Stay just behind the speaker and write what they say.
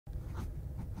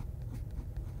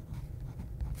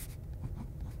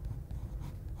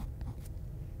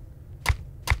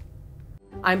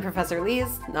I'm Professor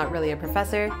Lees, not really a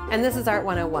professor, and this is Art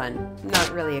 101,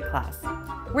 not really a class.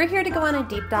 We're here to go on a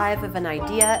deep dive of an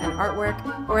idea, an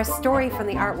artwork, or a story from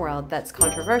the art world that's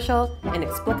controversial,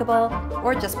 inexplicable,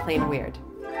 or just plain weird.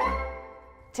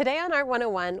 Today on Art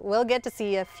 101, we'll get to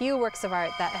see a few works of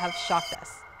art that have shocked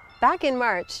us. Back in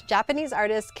March, Japanese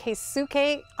artist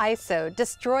Keisuke Iso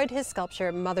destroyed his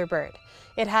sculpture Mother Bird.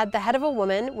 It had the head of a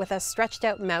woman with a stretched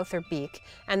out mouth or beak,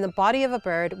 and the body of a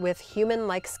bird with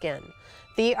human-like skin.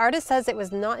 The artist says it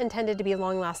was not intended to be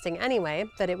long-lasting anyway,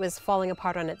 that it was falling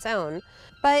apart on its own,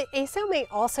 but Iso may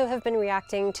also have been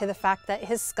reacting to the fact that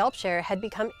his sculpture had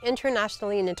become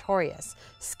internationally notorious,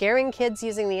 scaring kids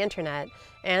using the internet,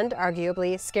 and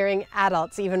arguably scaring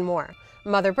adults even more.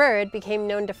 Mother Bird became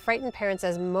known to frighten parents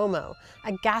as Momo,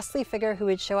 a ghastly figure who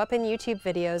would show up in YouTube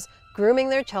videos grooming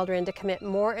their children to commit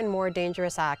more and more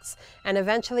dangerous acts, and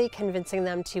eventually convincing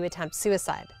them to attempt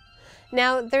suicide.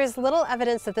 Now, there's little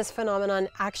evidence that this phenomenon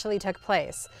actually took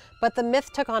place, but the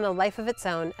myth took on a life of its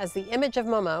own as the image of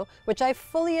Momo, which I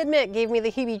fully admit gave me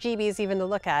the heebie-jeebies even to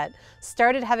look at,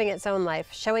 started having its own life,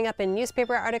 showing up in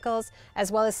newspaper articles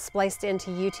as well as spliced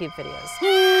into YouTube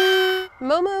videos.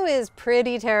 Momo is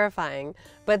pretty terrifying,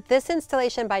 but this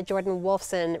installation by Jordan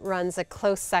Wolfson runs a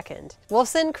close second.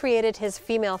 Wolfson created his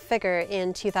female figure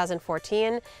in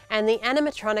 2014, and the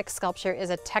animatronic sculpture is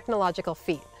a technological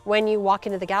feat. When you walk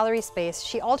into the gallery space,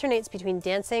 she alternates between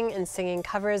dancing and singing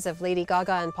covers of Lady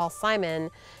Gaga and Paul Simon,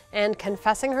 and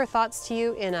confessing her thoughts to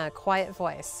you in a quiet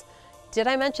voice. Did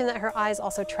I mention that her eyes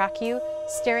also track you,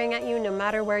 staring at you no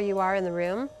matter where you are in the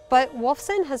room? But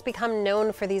Wolfson has become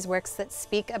known for these works that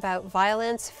speak about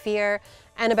violence, fear,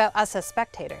 and about us as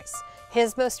spectators.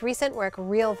 His most recent work,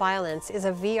 Real Violence, is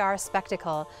a VR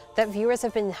spectacle that viewers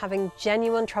have been having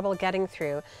genuine trouble getting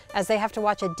through as they have to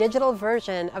watch a digital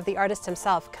version of the artist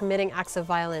himself committing acts of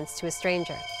violence to a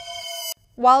stranger.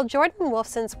 While Jordan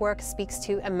Wolfson's work speaks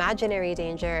to imaginary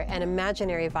danger and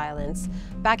imaginary violence,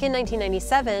 back in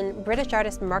 1997, British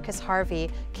artist Marcus Harvey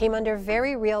came under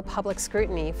very real public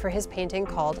scrutiny for his painting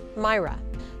called Myra.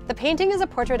 The painting is a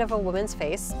portrait of a woman's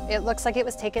face. It looks like it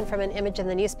was taken from an image in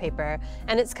the newspaper,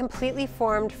 and it's completely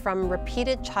formed from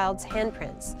repeated child's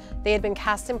handprints. They had been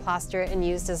cast in plaster and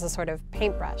used as a sort of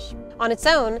paintbrush. On its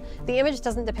own, the image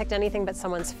doesn't depict anything but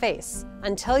someone's face,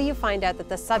 until you find out that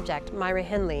the subject, Myra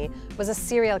Hindley, was a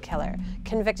serial killer,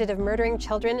 convicted of murdering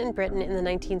children in Britain in the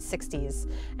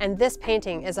 1960s, and this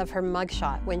painting is of her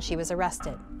mugshot when she was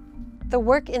arrested. The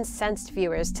work incensed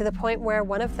viewers to the point where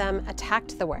one of them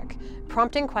attacked the work,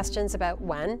 prompting questions about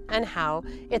when and how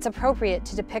it's appropriate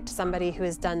to depict somebody who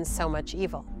has done so much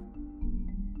evil.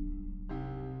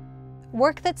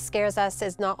 Work that scares us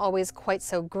is not always quite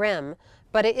so grim,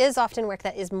 but it is often work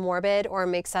that is morbid or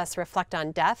makes us reflect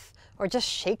on death or just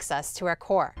shakes us to our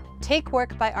core. Take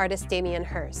work by artist Damien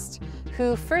Hirst,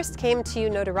 who first came to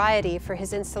notoriety for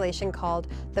his installation called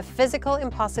The Physical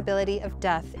Impossibility of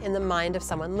Death in the Mind of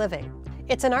Someone Living.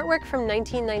 It's an artwork from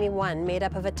 1991 made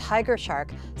up of a tiger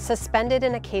shark suspended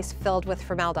in a case filled with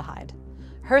formaldehyde.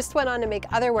 Hirst went on to make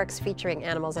other works featuring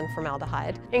animals and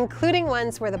formaldehyde, including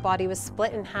ones where the body was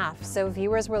split in half, so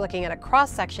viewers were looking at a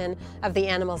cross-section of the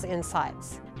animal's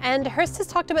insides. And Hirst has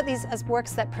talked about these as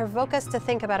works that provoke us to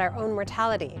think about our own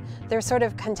mortality. They're sort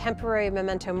of contemporary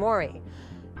memento mori.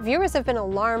 Viewers have been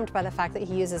alarmed by the fact that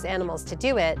he uses animals to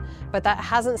do it, but that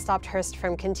hasn't stopped Hirst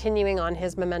from continuing on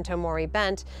his memento mori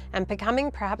bent and becoming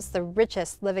perhaps the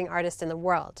richest living artist in the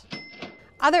world.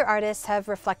 Other artists have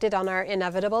reflected on our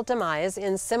inevitable demise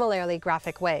in similarly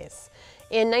graphic ways.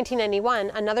 In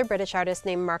 1991, another British artist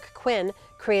named Mark Quinn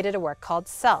created a work called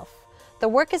Self. The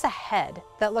work is a head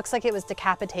that looks like it was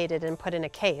decapitated and put in a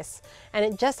case, and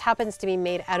it just happens to be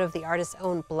made out of the artist's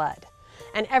own blood.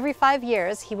 And every 5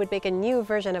 years, he would make a new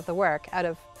version of the work out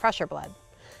of fresher blood.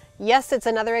 Yes, it's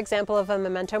another example of a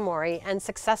memento mori and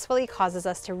successfully causes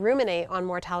us to ruminate on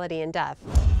mortality and death.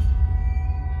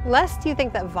 Lest you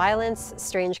think that violence,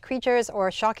 strange creatures,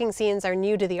 or shocking scenes are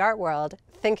new to the art world,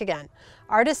 think again.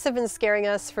 Artists have been scaring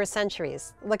us for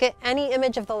centuries. Look at any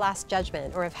image of the Last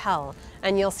Judgment or of hell,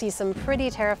 and you'll see some pretty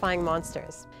terrifying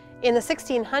monsters. In the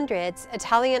 1600s,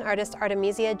 Italian artist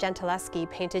Artemisia Gentileschi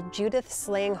painted Judith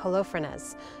slaying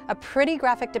Holofernes, a pretty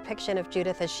graphic depiction of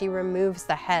Judith as she removes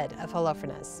the head of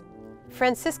Holofernes.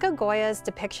 Francisco Goya's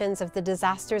depictions of the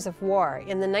disasters of war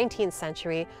in the 19th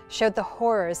century showed the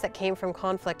horrors that came from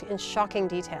conflict in shocking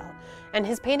detail, and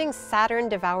his painting Saturn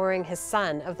devouring his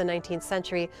son of the 19th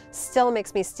century still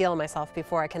makes me steel myself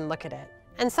before I can look at it.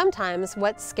 And sometimes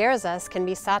what scares us can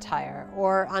be satire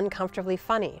or uncomfortably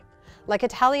funny. like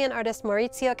Italian artist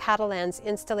Maurizio Catalan's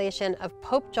installation of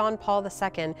Pope John Paul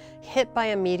II hit by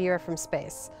a meteor from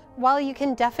space. While you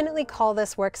can definitely call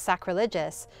this work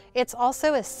sacrilegious, it's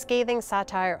also a scathing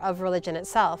satire of religion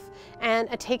itself, and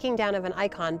a taking down of an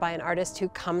icon by an artist who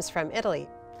comes from Italy.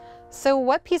 So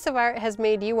what piece of art has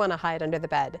made you want to hide under the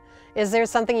bed? Is there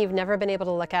something you've never been able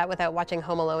to look at without watching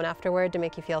Home Alone afterward to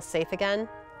make you feel safe again?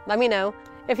 Let me know.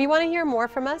 If you want to hear more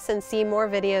from us and see more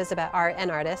videos about art and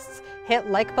artists, hit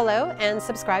like below and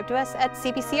subscribe to us at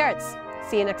CBC Arts.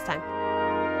 See you next time.